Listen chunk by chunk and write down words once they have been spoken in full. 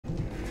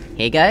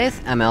Hey guys,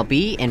 I'm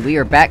LB, and we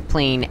are back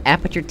playing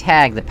Aperture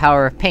Tag, The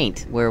Power of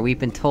Paint, where we've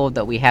been told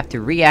that we have to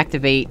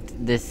reactivate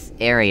this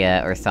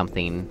area or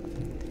something.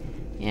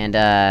 And,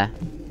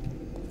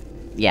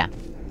 yeah.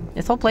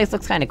 This whole place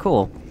looks kinda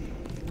cool.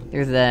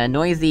 There's a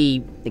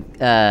noisy,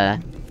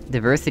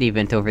 diversity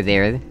event over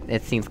there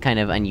that seems kind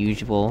of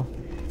unusual.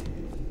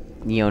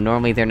 You know,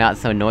 normally they're not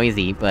so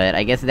noisy, but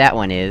I guess that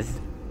one is.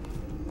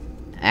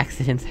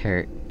 Accidents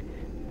hurt.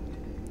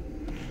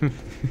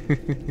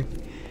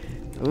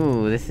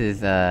 Ooh, this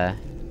is,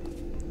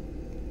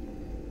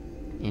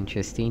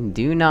 interesting.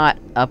 Do not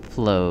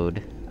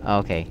upload.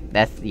 Okay,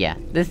 that's- yeah.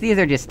 These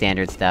are just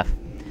standard stuff.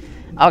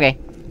 Okay.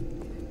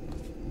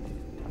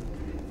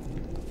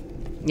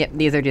 Yep,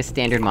 these are just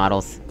standard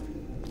models.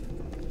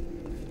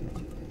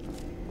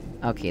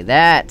 Okay,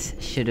 that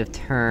should have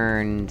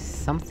turned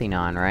something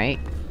on, right?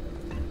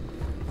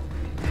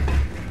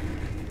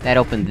 That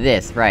opened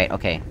this, right,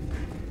 okay.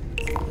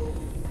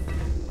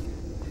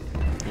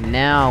 And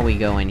now we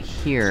go in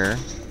here.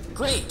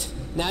 Great!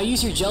 Now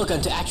use your gel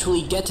gun to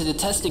actually get to the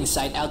testing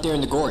site out there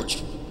in the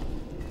gorge.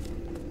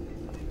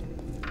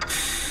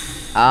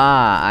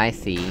 Ah, I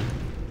see.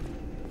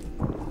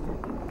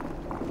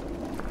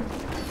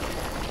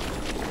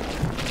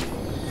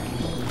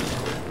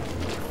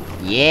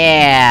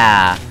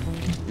 Yeah!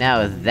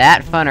 Now is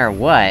that fun or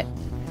what?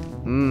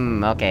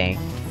 Okay.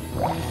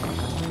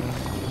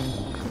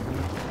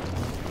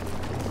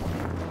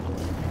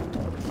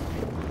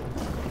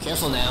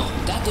 Careful now,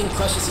 that thing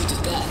crushes you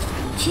to death.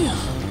 Phew,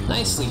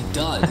 nicely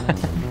done.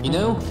 You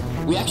know,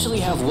 we actually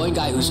have one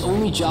guy whose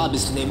only job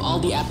is to name all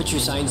the Aperture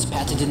Science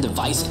patented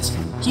devices.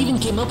 He even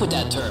came up with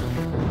that term.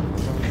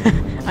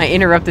 I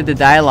interrupted the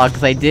dialogue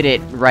because I did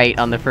it right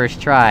on the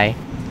first try.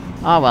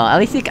 Oh well, at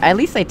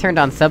least I turned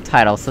on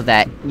subtitles so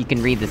that you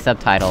can read the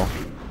subtitle.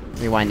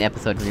 Rewind the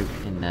episode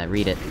and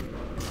read it.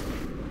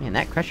 Man,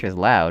 that crusher is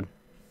loud.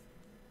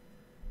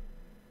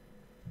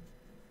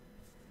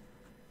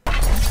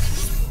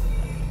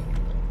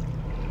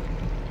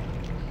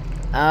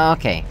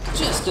 Okay.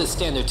 Just a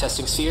standard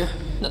testing sphere,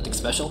 nothing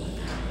special.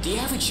 The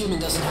average human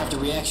doesn't have the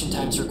reaction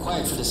times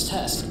required for this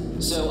test,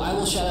 so I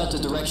will shout out the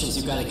directions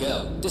you gotta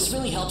go. This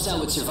really helps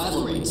out with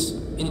survival rates.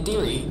 In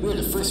theory, we're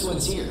the first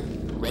ones here.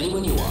 Ready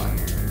when you are.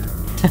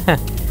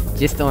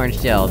 Just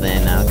orange gel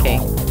then, okay.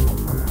 Are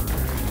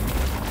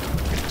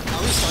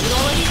we started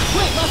already?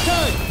 Quick, left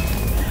turn!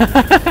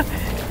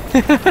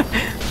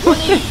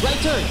 180,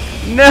 right turn!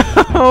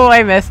 No,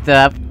 I messed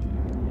up.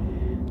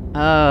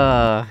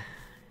 Oh,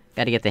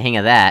 gotta get the hang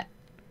of that.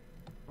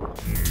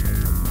 180,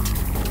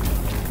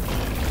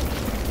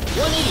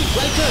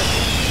 right turn!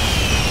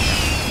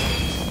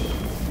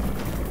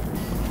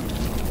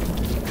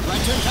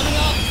 Right turn coming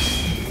up!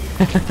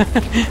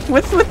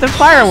 What's with the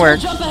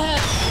fireworks? Jump ahead!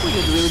 We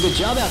did a really good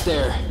job out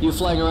there. You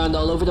flying around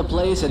all over the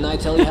place and I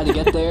tell you how to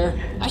get there.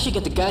 I should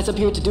get the guys up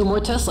here to do more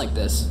tests like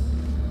this.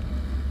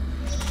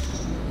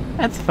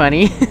 That's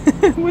funny.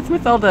 What's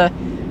with all the...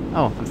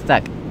 Oh, I'm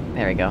stuck.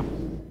 There we go.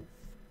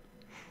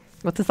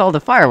 What's with all the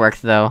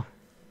fireworks, though?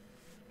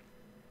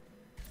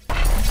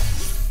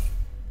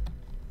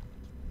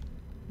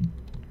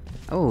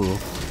 Oh,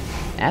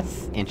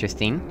 that's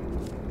interesting.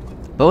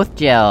 Both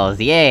gels,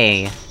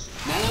 yay!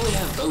 Now that we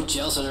have both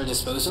gels at our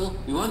disposal,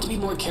 we want to be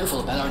more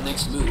careful about our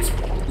next move.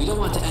 We don't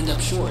want to end up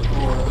short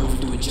or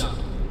overdo a jump.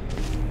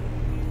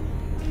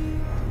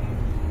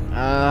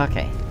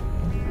 Okay.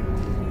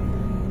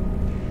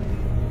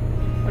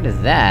 What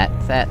is that?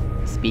 Is that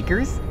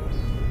speakers?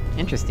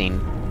 Interesting.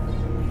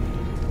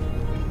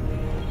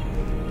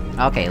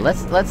 Okay,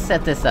 let's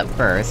set this up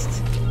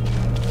first.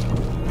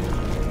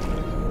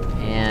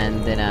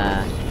 And then,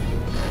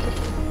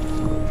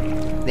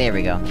 there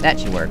we go. That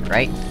should work,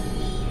 right?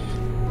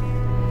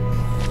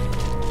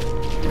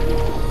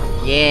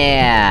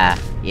 Yeah!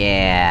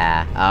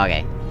 Yeah!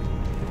 Okay.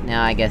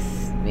 Now I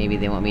guess maybe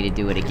they want me to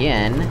do it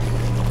again.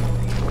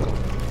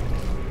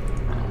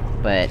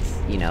 But,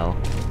 you know...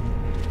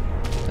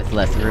 with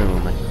less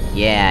room.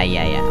 Yeah.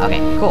 Okay,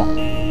 cool.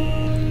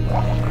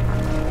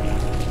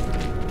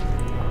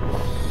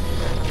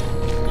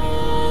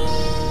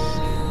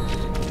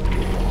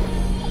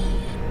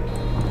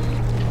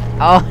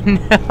 Oh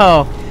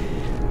no!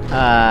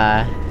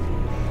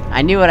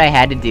 I knew what I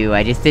had to do,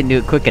 I just didn't do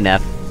it quick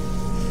enough.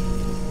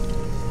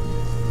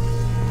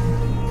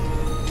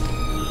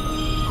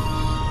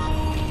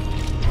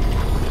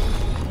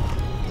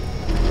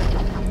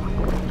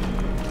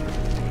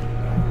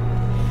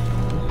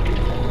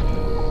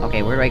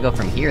 Okay, where do I go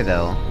from here,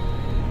 though?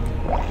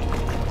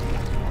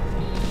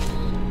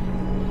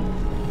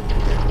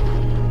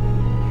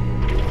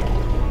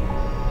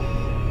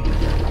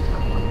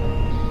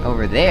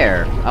 Over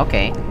there,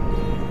 okay.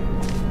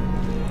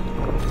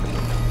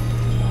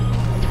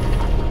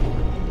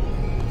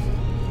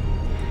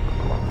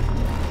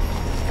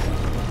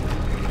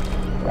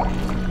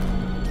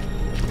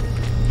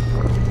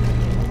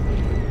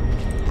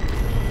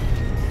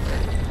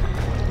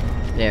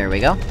 There we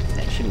go.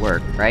 That should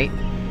work, right?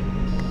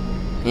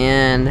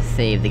 And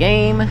save the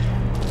game.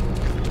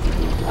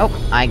 Oh,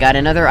 I got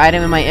another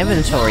item in my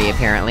inventory,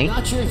 apparently.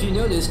 Not sure if you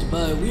noticed,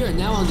 but we are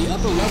now on the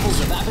upper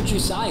levels of Aperture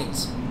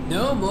Science.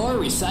 No more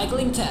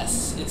recycling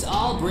tests. It's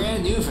all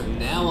brand new from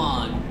now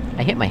on.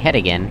 I hit my head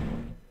again.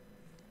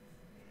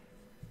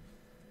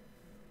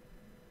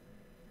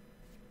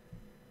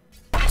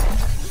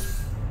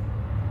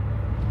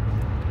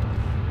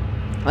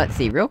 Let's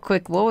see, real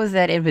quick, what was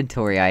that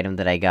inventory item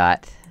that I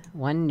got?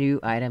 One new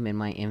item in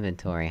my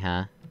inventory,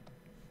 huh?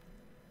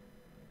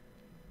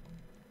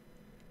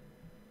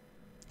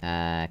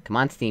 Come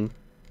on, Steam.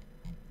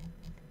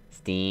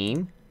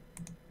 Steam.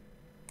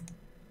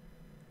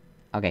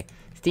 Okay.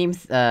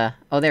 Steam's,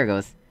 oh, there it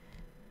goes.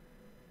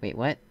 Wait,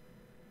 what?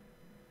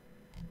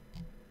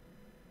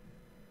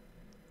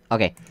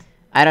 Okay.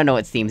 I don't know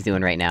what Steam's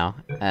doing right now.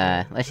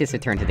 Let's just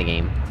return to the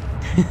game.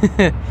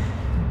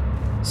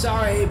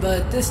 Sorry,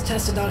 but this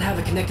test did not have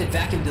a connected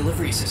vacuum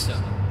delivery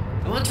system.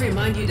 I want to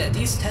remind you that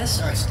these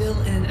tests are still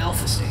in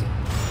alpha state.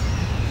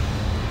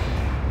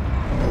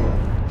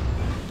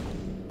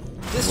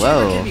 This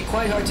chamber can be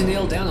quite hard to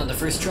nail down on the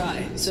first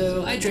try,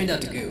 so I drained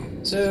out the goo.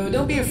 So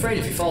don't be afraid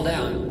if you fall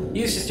down.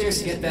 Use the stairs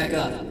to get back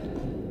up.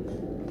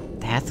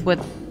 That's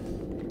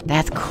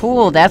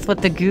cool! That's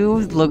what the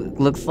goo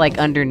looks like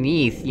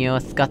underneath, you know,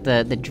 it's got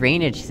the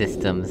drainage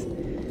systems.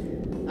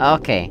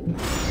 Okay.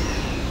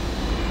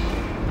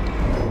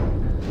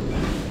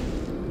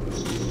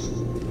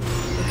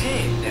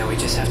 Okay, now we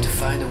just have to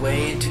find a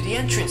way into the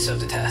entrance of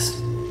the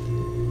test.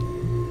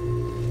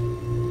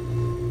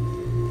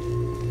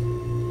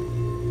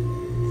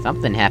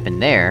 Something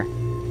happened there.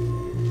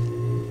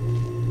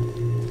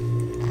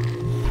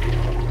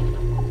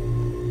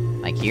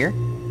 Like here?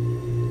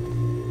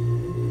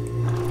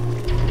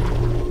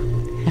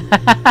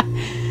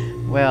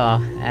 Well,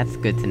 that's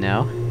good to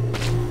know.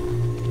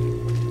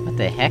 What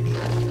the heck?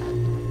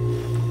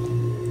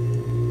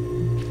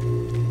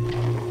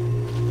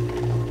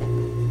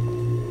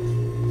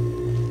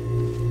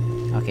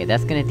 Okay,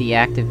 that's gonna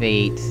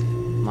deactivate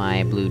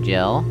my blue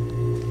gel.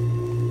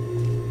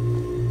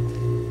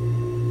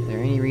 Is there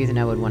any reason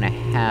I would wanna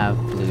have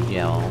blue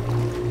gel?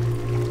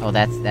 Oh,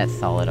 that's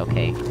solid,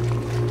 okay.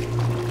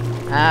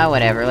 Ah,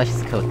 whatever, let's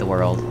just coat the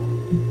world.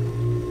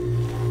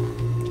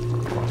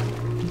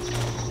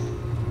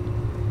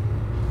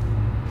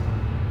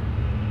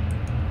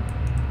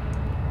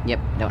 Yep,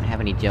 don't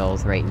have any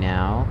gels right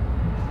now.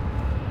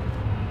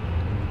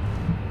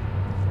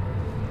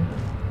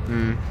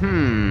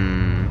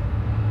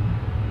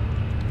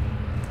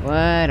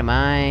 What am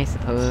I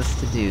supposed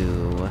to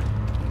do?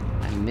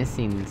 I'm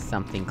missing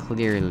something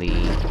clearly.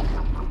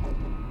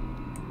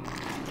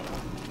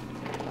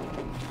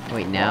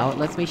 Wait, now it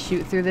lets me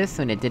shoot through this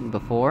when it didn't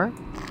before?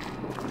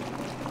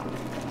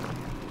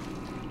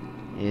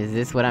 Is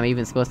this what I'm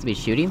even supposed to be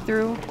shooting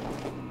through?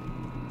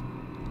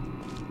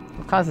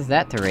 What causes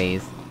that to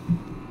raise?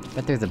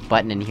 But there's a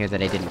button in here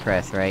that I didn't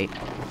press, right?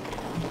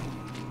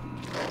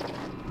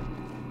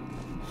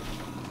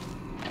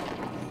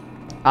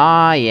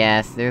 Ah,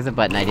 yes, there's a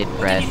button I didn't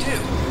press. What did you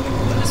do?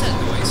 What is that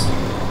noise?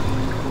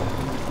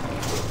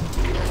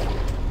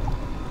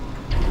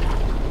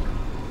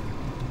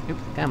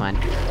 Oops, come on.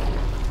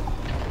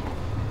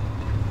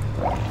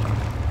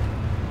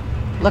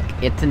 Look,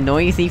 it's a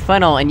noisy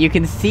funnel, and you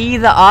can see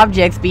the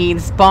objects being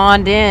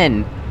spawned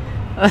in!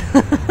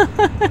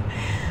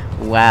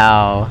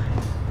 Wow.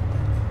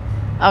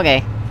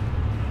 Okay.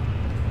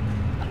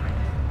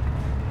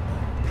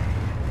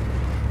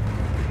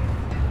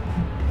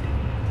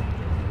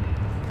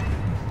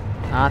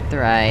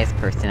 Authorized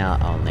personnel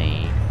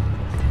only.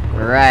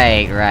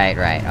 Right,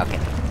 okay.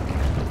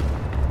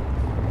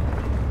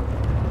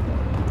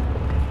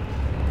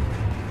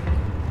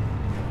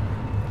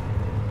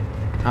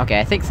 Okay,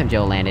 I think some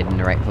Joe landed in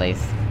the right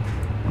place.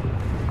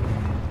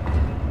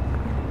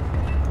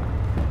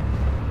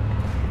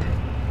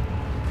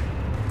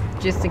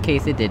 Just in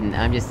case it didn't,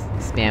 I'm just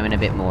spamming a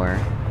bit more.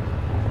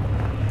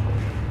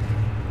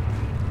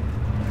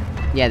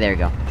 Yeah, there we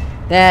go.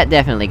 That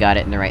definitely got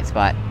it in the right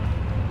spot.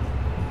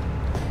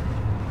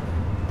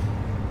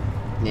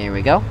 There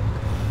we go.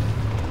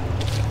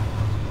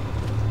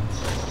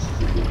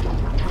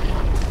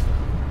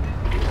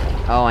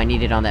 Oh, I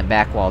need it on that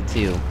back wall,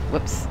 too.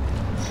 Whoops.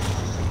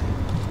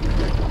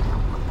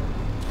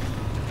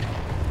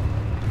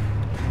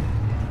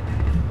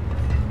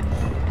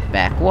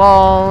 Back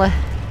wall.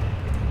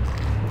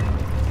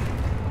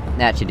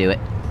 That should do it.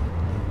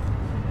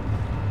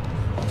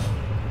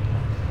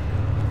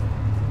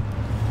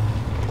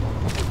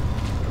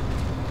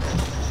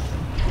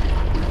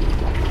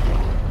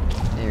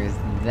 There's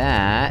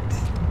that.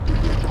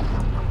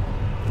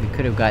 We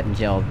could have gotten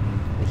gel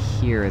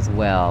here as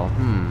well.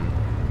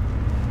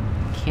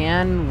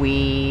 Can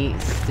we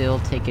still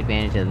take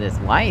advantage of this?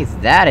 Why is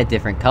that a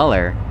different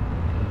color?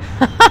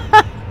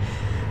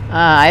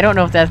 I don't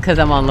know if that's because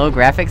I'm on low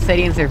graphics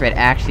settings, or if it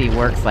actually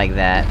works like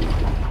that.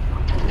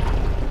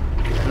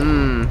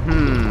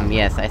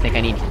 Yes, I think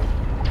I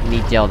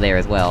need gel there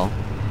as well.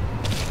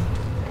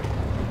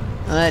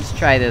 Let's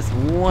try this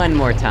one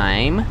more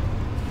time.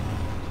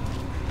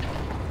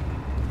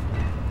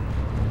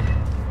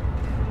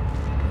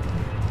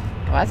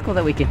 Oh, that's cool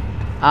that we can...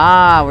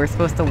 Ah, we're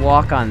supposed to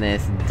walk on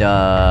this,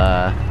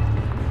 duh.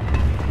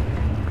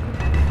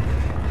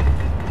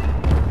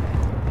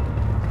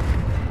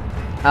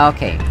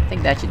 Okay, I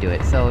think that should do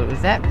it. So, was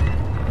that...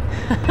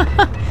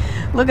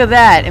 Look at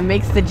that! It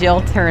makes the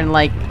gel turn,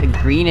 like, a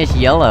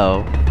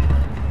greenish-yellow.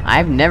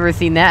 I've never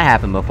seen that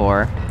happen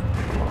before.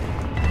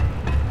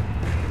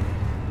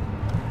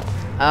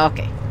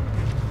 Okay.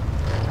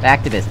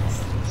 Back to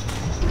business.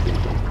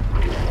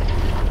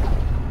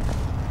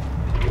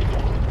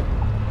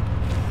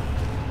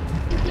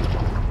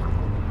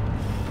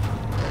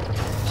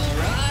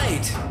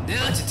 Alright!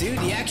 Now to do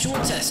the actual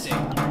testing.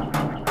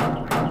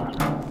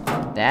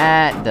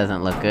 That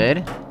doesn't look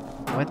good.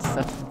 What's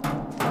up?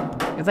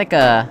 It's like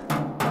a...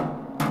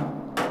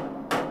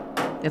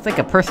 It's like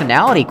a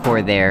personality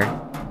core there.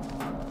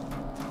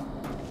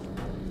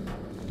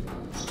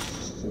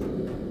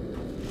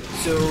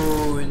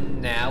 So,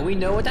 now we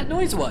know what that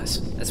noise was.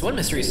 That's one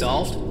mystery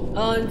solved.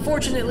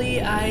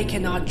 Unfortunately, I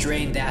cannot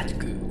drain that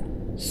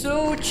goo.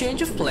 So,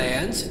 change of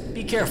plans.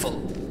 Be careful.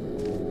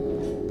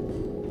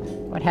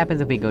 What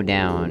happens if we go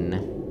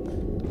down?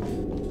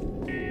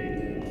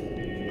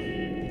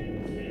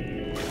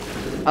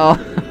 Oh,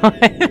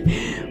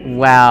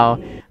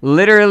 wow.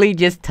 Literally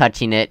just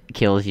touching it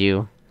kills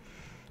you.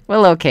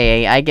 Well,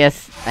 okay, I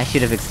guess I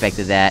should have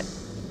expected that.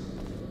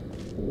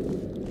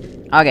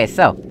 Okay,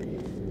 so...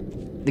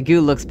 The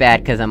goo looks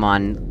bad because I'm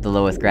on the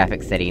lowest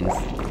graphic settings.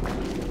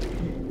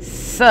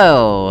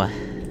 So...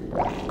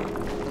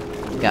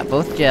 We've got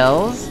both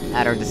gels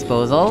at our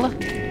disposal.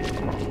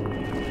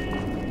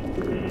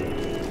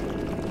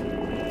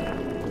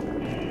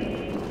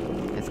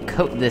 Let's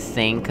coat this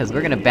thing, cause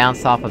we're gonna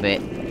bounce off of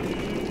it.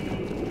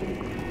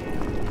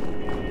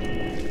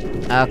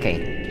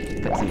 Okay,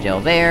 put some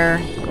gel there,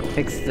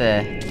 fix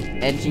the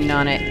edging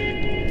on it,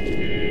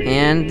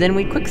 and then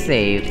we quick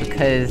save,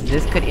 because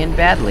this could end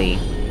badly.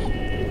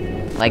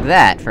 Like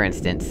that, for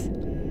instance.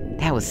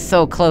 That was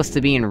so close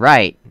to being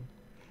right!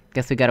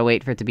 Guess we gotta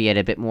wait for it to be at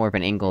a bit more of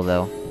an angle,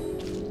 though.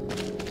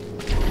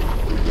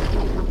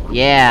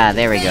 Yeah,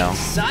 there we go.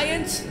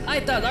 Science? I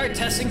thought our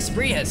testing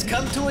spree has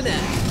come to an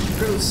end.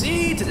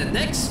 Proceed to the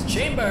next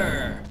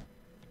chamber!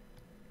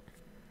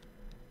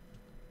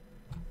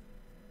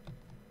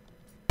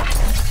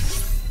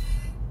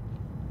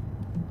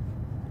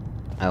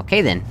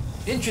 Okay then.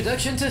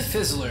 Introduction to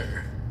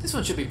Fizzler. This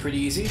one should be pretty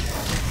easy.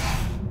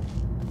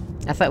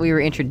 I thought we were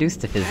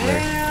introduced to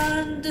Fizzler.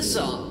 And the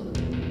song.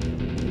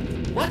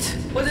 What?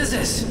 What is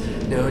this?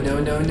 No, no,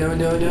 no, no,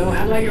 no, no.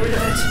 How do I get rid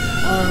of it?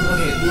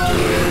 Okay,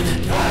 login,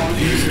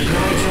 user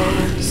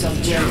control,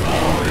 subject,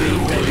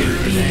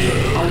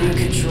 WB, audio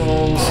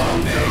controls,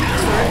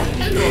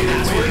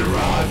 password,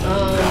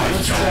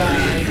 let's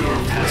try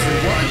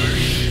password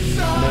 1.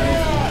 No.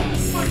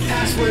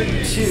 Password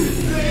 2.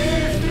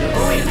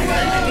 Oh wait, I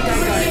think I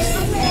got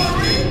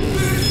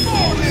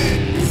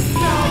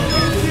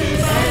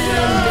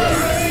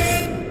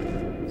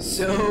it.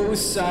 So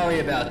sorry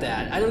about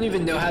that. I don't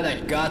even know how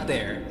that got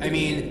there. I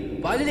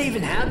mean, why do they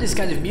even have this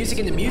kind of music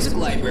in the music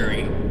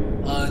library?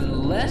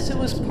 Unless it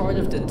was part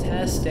of the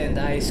test and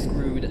I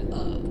screwed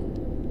up.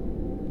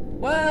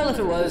 Well, if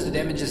it was, the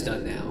damage is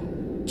done now.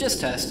 Just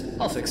test.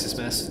 I'll fix this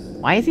mess.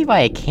 Why is he by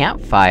a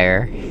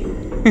campfire?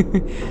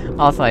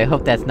 Also, I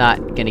hope that's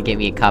not gonna get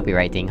me a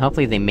copyright thing.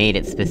 Hopefully they made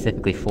it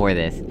specifically for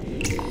this.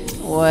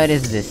 What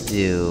does this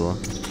do?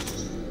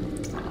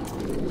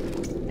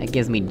 That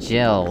gives me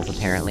gels,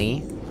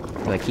 apparently.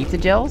 Do I keep the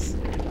gels?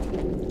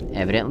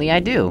 Evidently I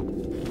do.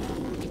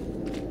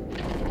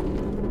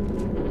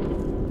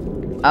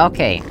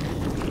 Okay.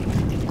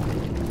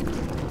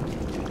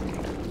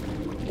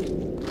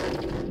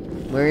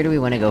 Where do we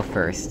wanna go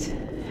first?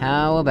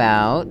 How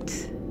about...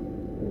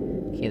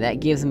 Okay, that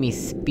gives me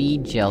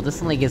speed gel.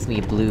 This only gives me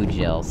blue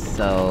gel,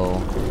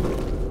 so...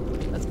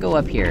 Let's go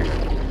up here.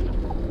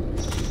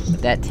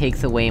 That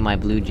takes away my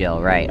blue gel,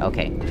 right,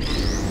 okay.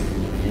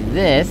 And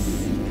this...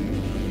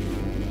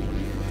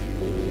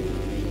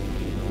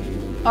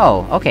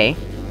 Oh, okay.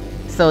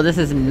 So this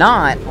is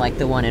not like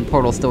the one in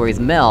Portal Stories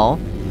Mel.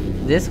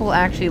 This will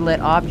actually let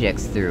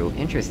objects through.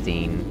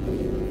 Interesting.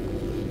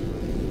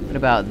 What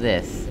about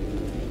this?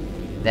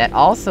 That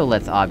also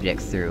lets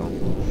objects through.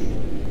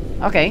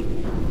 Okay.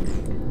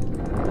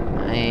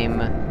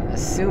 I'm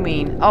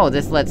assuming... Oh,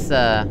 this lets,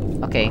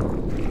 okay.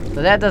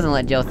 So that doesn't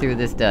let gel through,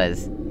 this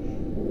does.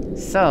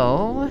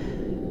 So...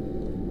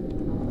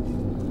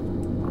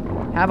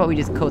 How about we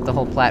just coat the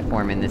whole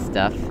platform in this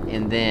stuff,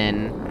 and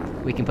then...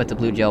 we can put the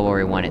blue gel where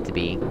we want it to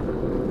be.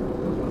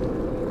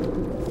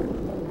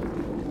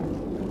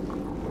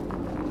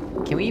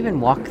 Can we even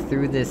walk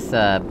through this,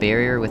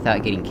 barrier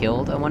without getting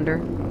killed, I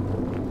wonder?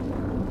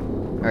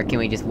 Or can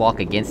we just walk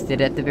against it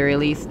at the very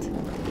least?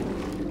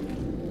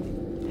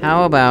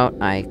 How about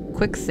I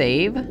quick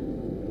save...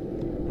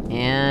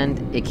 and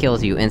it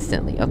kills you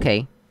instantly,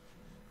 okay.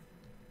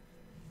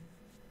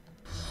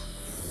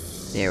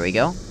 There we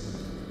go.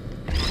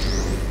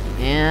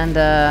 And,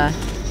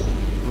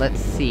 let's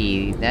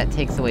see, that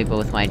takes away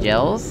both my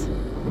gels.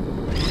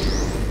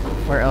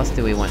 Where else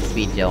do we want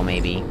speed gel,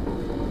 maybe?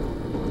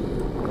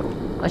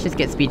 Let's just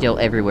get speed gel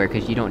everywhere,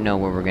 cause you don't know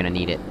where we're gonna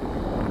need it.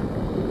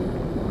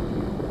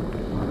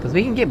 Cause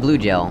we can get blue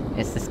gel,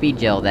 it's the speed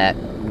gel that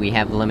we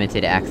have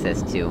limited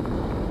access to.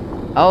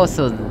 Oh,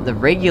 so the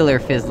regular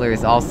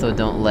fizzlers also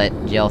don't let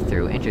gel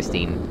through,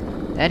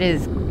 interesting. That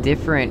is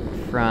different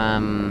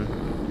from,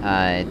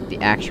 the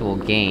actual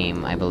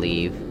game, I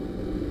believe.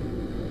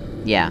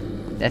 Yeah,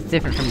 that's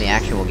different from the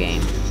actual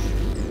game.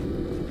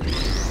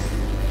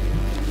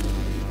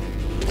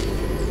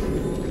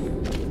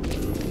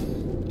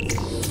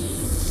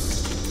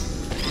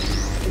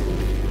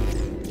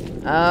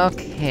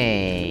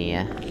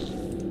 Okay...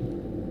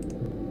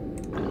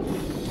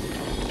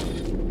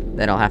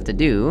 Then I'll have to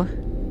do...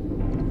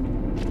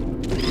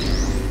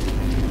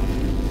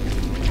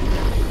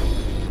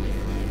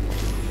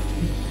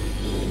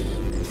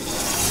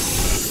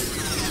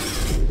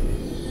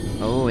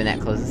 Oh, and that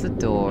closes the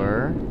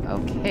door.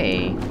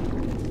 Okay.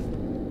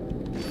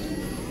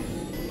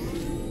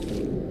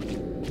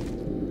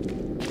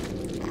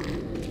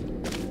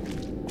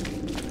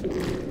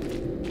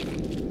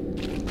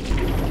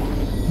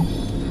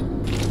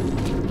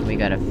 We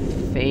got a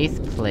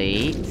faith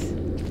plate.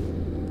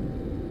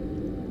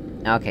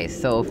 Okay,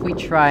 so if we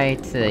try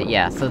to...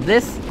 yeah, so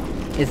this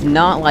is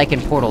not like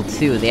in Portal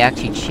 2, they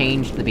actually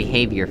changed the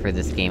behavior for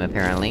this game,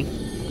 apparently.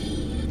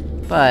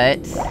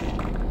 But...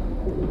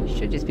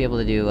 should just be able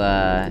to do,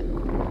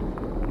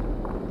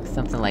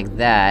 something like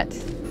that,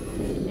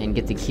 and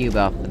get the cube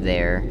off of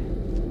there.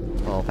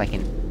 Well, if I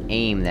can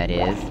aim, that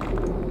is.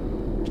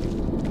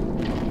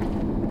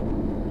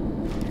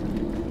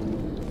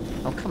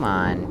 Oh, come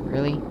on,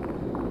 really?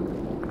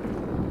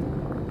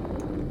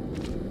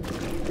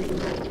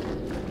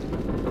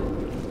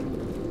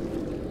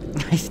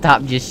 I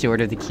stopped just short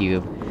of the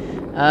cube.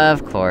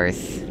 Of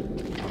course.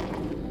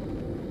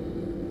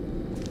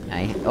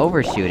 I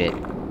overshoot it.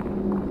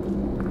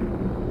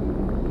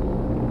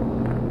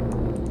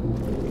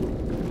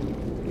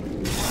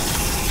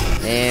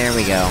 There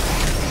we go.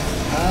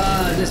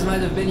 This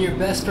might have been your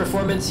best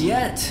performance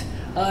yet.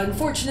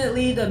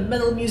 Unfortunately, the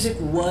metal music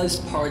was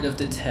part of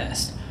the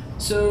test.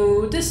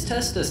 So, this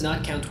test does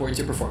not count towards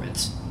your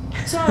performance.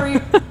 Sorry!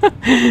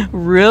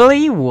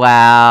 Really?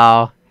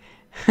 Wow.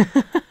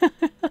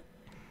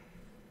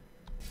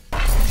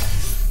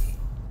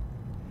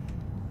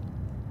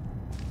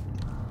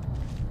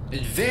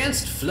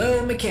 Advanced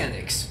Flow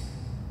Mechanics.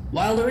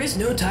 While there is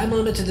no time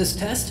limit to this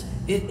test,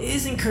 it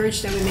is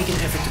encouraged that we make an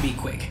effort to be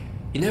quick.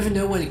 You never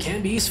know when it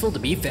can be useful to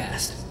be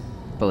fast.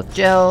 Both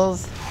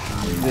gels.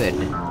 Good.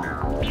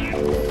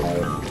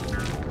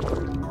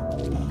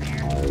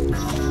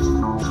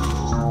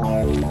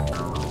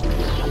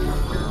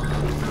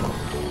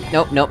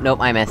 Nope, nope, nope,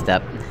 I messed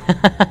up.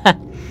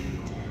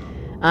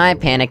 I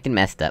panicked and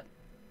messed up.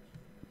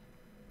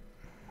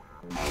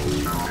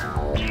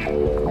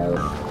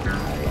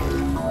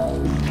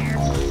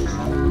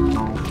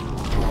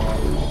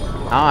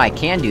 Oh, I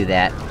can do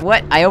that.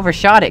 What? I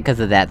overshot it because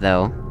of that,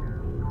 though.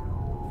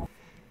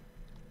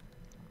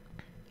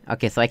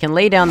 Okay, so I can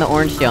lay down the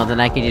orange gel, then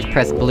I can just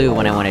press blue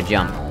when I want to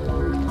jump.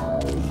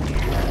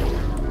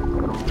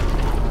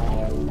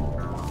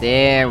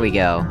 There we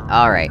go.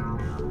 Alright.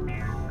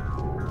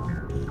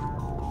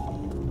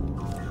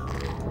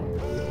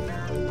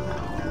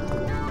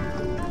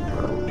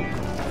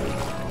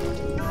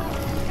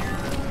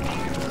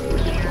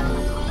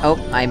 Oh,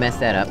 I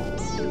messed that up.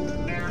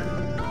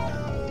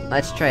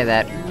 Let's try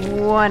that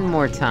one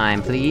more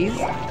time, please.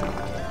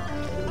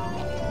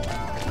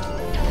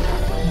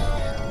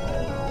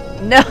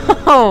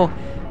 No!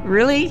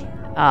 Really?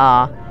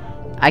 Aw.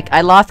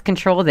 I lost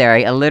control there,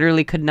 I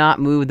literally could not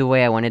move the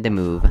way I wanted to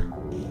move.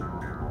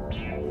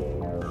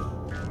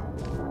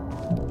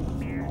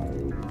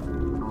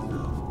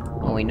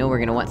 Well, we know we're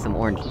gonna want some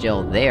orange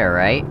gel there,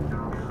 right?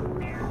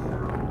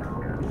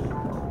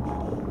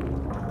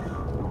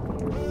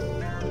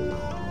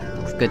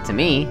 Looks good to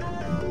me.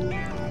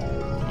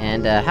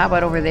 And, how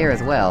about over there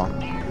as well?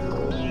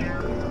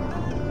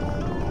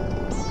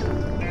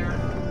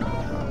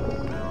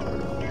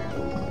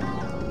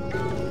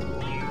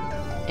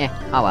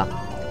 Oh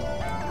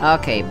well.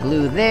 Okay,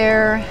 blue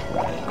there,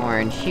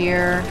 orange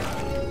here.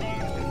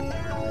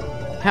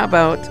 How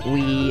about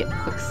we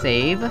quick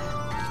save?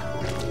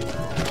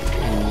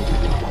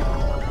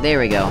 And there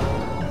we go.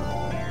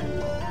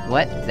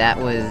 What? That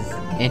was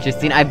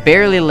interesting. I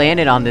barely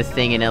landed on this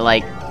thing and it,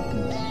 like,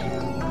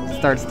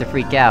 starts to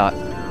freak out.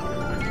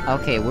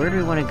 Okay, where do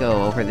we wanna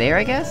go? Over there,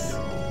 I guess?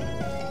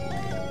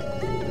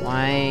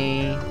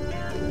 Why...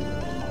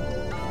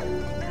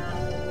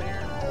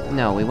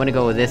 No, we wanna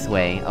go this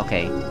way.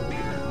 Okay.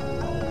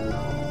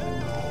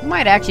 We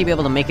might actually be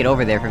able to make it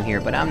over there from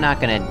here, but I'm not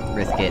gonna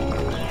risk it.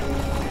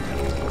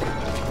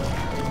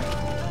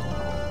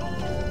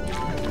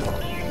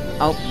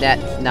 Oh,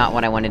 that's not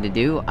what I wanted to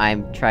do. I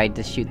tried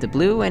to shoot the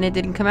blue, and it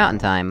didn't come out in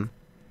time.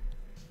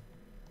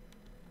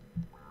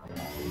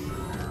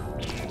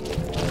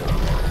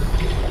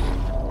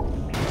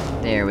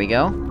 There we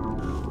go.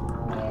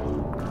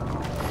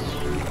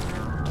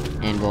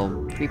 And we'll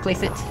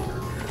replace it.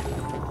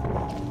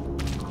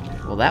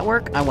 Will that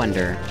work? I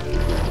wonder.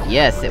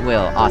 Yes, it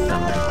will.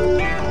 Awesome.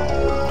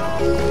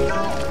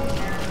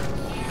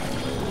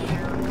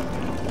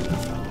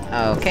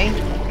 Okay.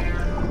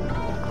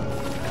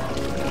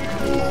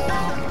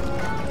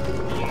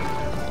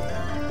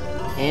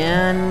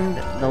 And...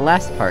 the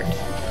last part.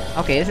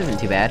 Okay, this isn't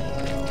too bad.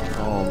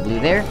 Oh,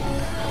 blue there.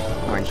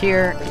 Orange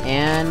here,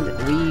 and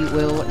we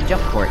will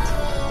jump for it.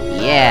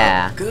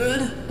 Yeah!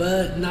 Good,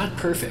 but not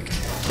perfect.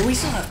 But we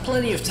still have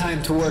plenty of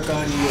time to work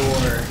on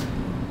your...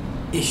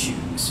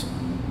 issues.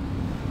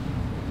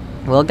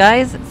 Well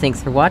guys,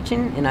 thanks for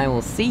watching, and I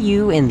will see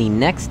you in the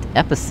next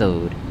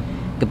episode.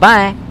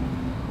 Goodbye!